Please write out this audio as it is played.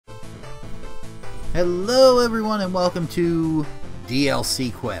Hello everyone and welcome to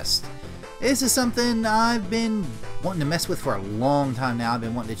DLC Quest. This is something I've been wanting to mess with for a long time now. I've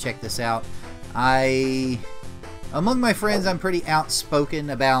been wanting to check this out. Among my friends, I'm pretty outspoken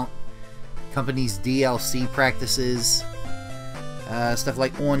about companies' DLC practices. Stuff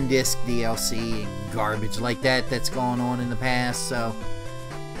like on-disc DLC and garbage like that that's gone on in the past, so...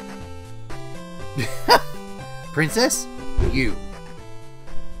 Princess? You.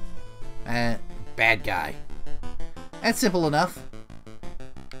 Bad guy. That's simple enough.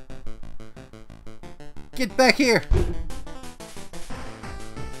 Get back here!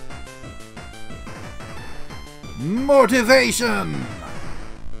 Motivation!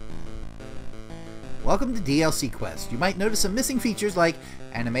 Welcome to DLC Quest. You might notice some missing features like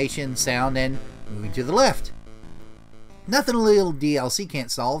animation, sound, and moving to the left. Nothing a little DLC can't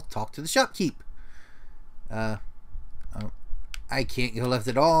solve. Talk to the shopkeep. I can't go left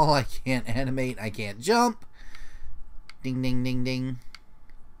at all. I can't animate. I can't jump. Ding, ding, ding, ding.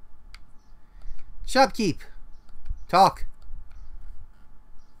 Shopkeep. Talk.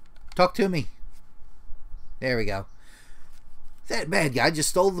 Talk to me. There we go. That bad guy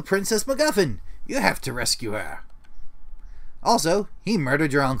just stole the Princess MacGuffin. You have to rescue her. Also, he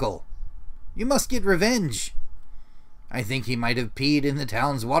murdered your uncle. You must get revenge. I think he might have peed in the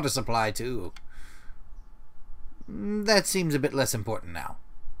town's water supply, too. That seems a bit less important now.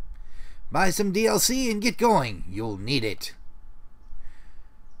 Buy some DLC and get going. You'll need it.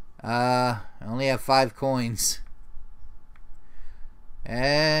 I only have 5 coins.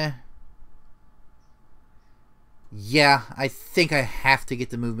 Yeah, I think I have to get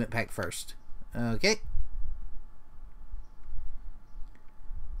the movement pack first. Okay.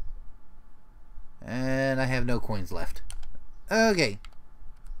 And I have no coins left. Okay.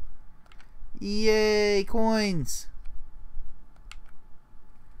 Yay, coins!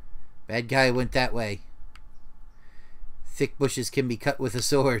 Bad guy went that way. Thick bushes can be cut with a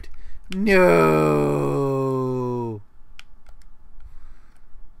sword. No!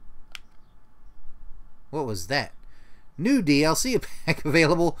 What was that? New DLC pack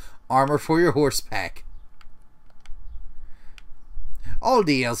available. Armor for your horse pack. All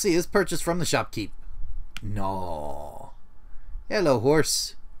DLC is purchased from the shopkeep. No. Hello,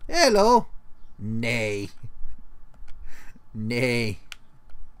 horse. Hello. Nay. Nay.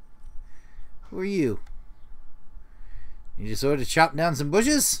 Who are you? You just ordered to chop down some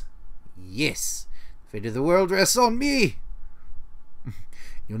bushes? Yes. The fate of the world rests on me.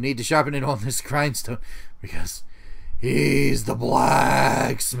 You'll need to sharpen it on this grindstone because he's the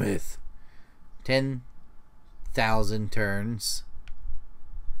blacksmith. 10,000 turns.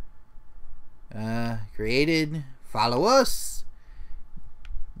 Created. Follow us.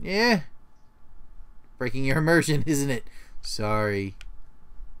 Yeah. Breaking your immersion, isn't it? Sorry.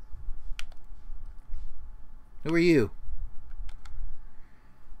 Who are you?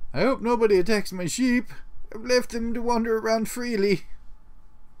 I hope nobody attacks my sheep. I've left them to wander around freely.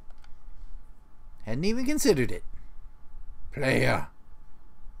 Hadn't even considered it. Player.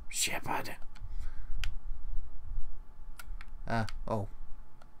 Shepherd. Oh.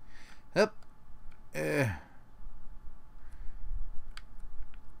 Up.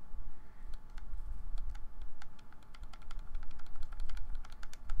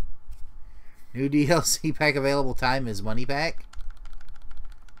 New DLC pack available time is money pack.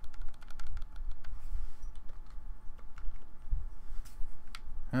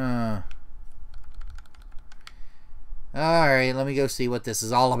 Alright, let me go see what this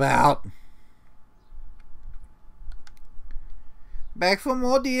is all about. Back for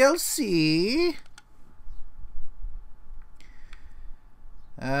more DLC.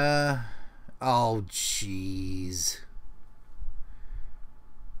 Oh jeez.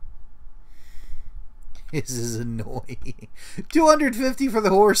 This is annoying. 250 for the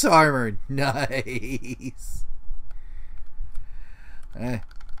horse armor. Nice.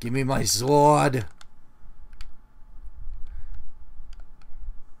 Give me my sword.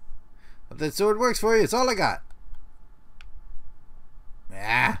 If that sword works for you, it's all I got.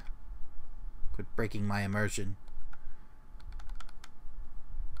 Quit breaking my immersion.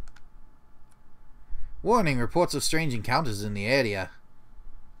 Warning, reports of strange encounters in the area.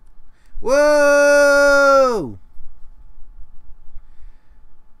 Whoa!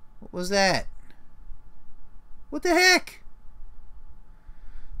 What was that? What the heck?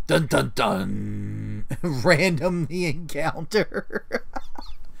 Dun dun dun! Randomly encounter.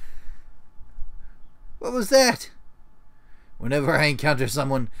 What was that? Whenever I encounter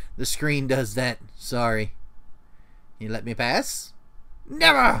someone, the screen does that. Sorry. You let me pass?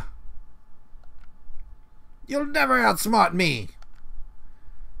 Never! You'll never outsmart me!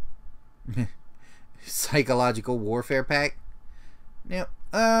 Psychological warfare pack. No.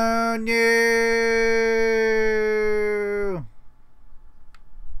 Oh no!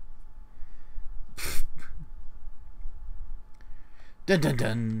 Dun dun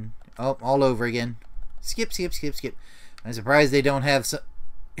dun. Oh, all over again. Skip, skip, skip, skip. I'm surprised they don't have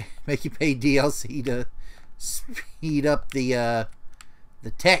make you pay DLC to speed up the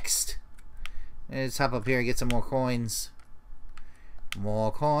text. Let's hop up here and get some more coins.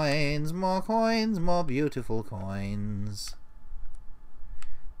 More coins, more coins, more beautiful coins.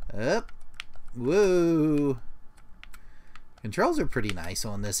 Up. Woo. Controls are pretty nice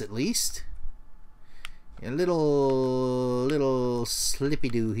on this, at least. A little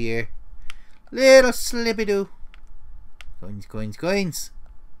slippy-doo here. Little slippy-doo. Coins, coins, coins.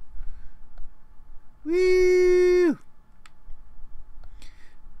 Woo!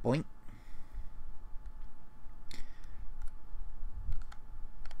 Boink.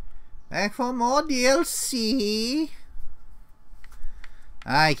 Back for more DLC.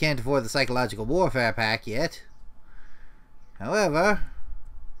 I can't afford the psychological warfare pack yet. However,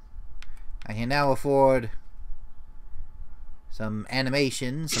 I can now afford some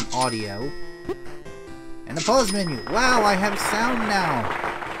animation, some audio, and a pause menu. Wow, I have sound now.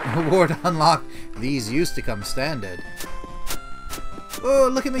 Award unlocked. These used to come standard. Oh,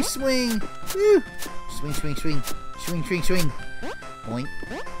 look at me swing. Woo. Swing, swing, swing. Swing, swing, swing. Boink.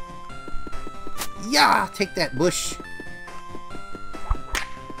 Yeah, take that, bush.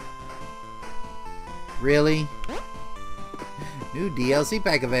 Really? New DLC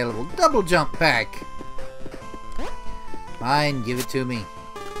pack available. Double jump pack. Fine, give it to me.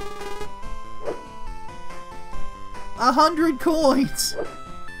 100 coins.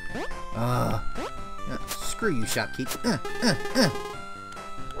 Screw you, shopkeep.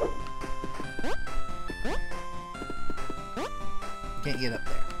 Can't get up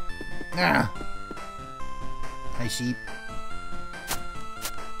there. Hi, sheep.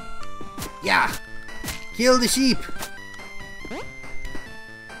 Yeah! Kill the sheep!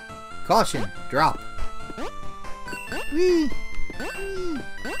 Caution! Drop! Whee! Whee!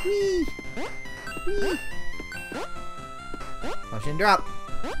 Whee! Whee! Caution! Drop!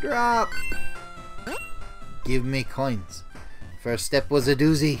 Drop! Give me coins. First step was a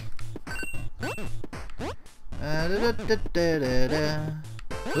doozy.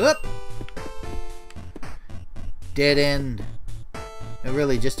 Whoop! Dead end. No,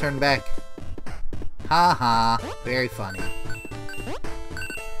 really, just turn back. Ha ha. Very funny.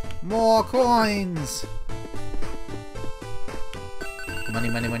 More coins! Money,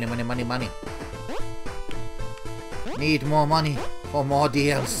 money, money, money, money, money. Need more money for more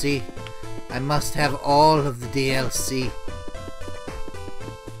DLC. I must have all of the DLC.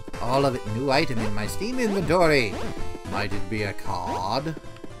 All of it. New item in my Steam inventory. Might it be a card?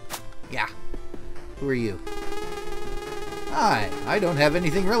 Yeah. Who are you? Hi, I don't have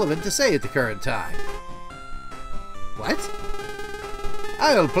anything relevant to say at the current time. What?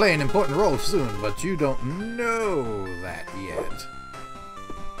 I'll play an important role soon, but you don't know that yet.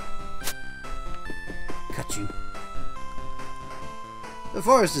 Cut you. The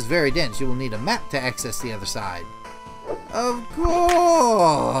forest is very dense. You will need a map to access the other side. Of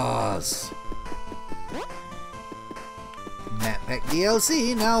course! Map Pack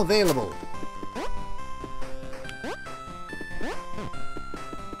DLC now available.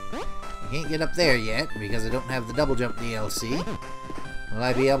 Can't get up there yet because I don't have the double jump DLC. Will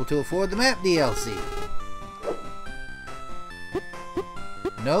I be able to afford the map DLC?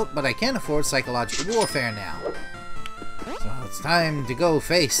 Nope, but I can afford psychological warfare now. So it's time to go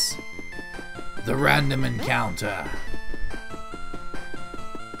face the random encounter.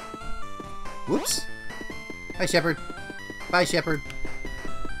 Whoops. Hi, Shepherd. Bye, Shepherd.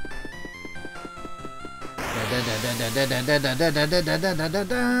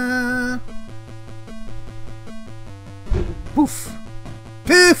 Poof!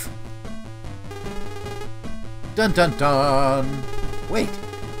 Poof! Dun dun dun! Wait,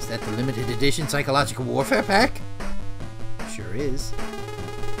 is that the limited edition psychological warfare pack? Sure is.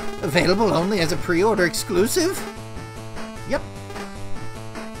 Available only as a pre-order exclusive? Yep.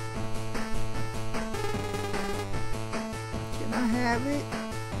 Can I have it?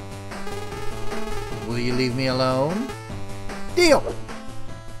 Will you leave me alone? Deal!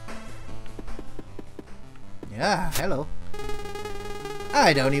 Yeah, hello.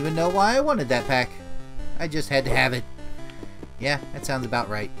 I don't even know why I wanted that pack. I just had to have it. Yeah, that sounds about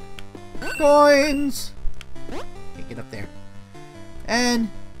right. Coins! Can't get up there. And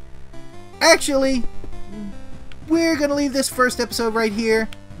actually, we're gonna leave this first episode right here.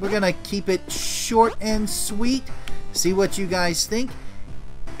 We're gonna keep it short and sweet. See what you guys think.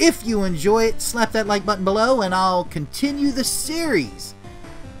 If you enjoy it, slap that like button below and I'll continue the series.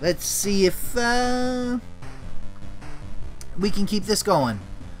 Let's see if we can keep this going.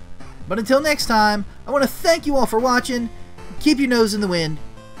 But until next time, I want to thank you all for watching. Keep your nose in the wind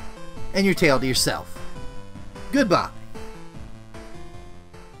and your tail to yourself. Goodbye.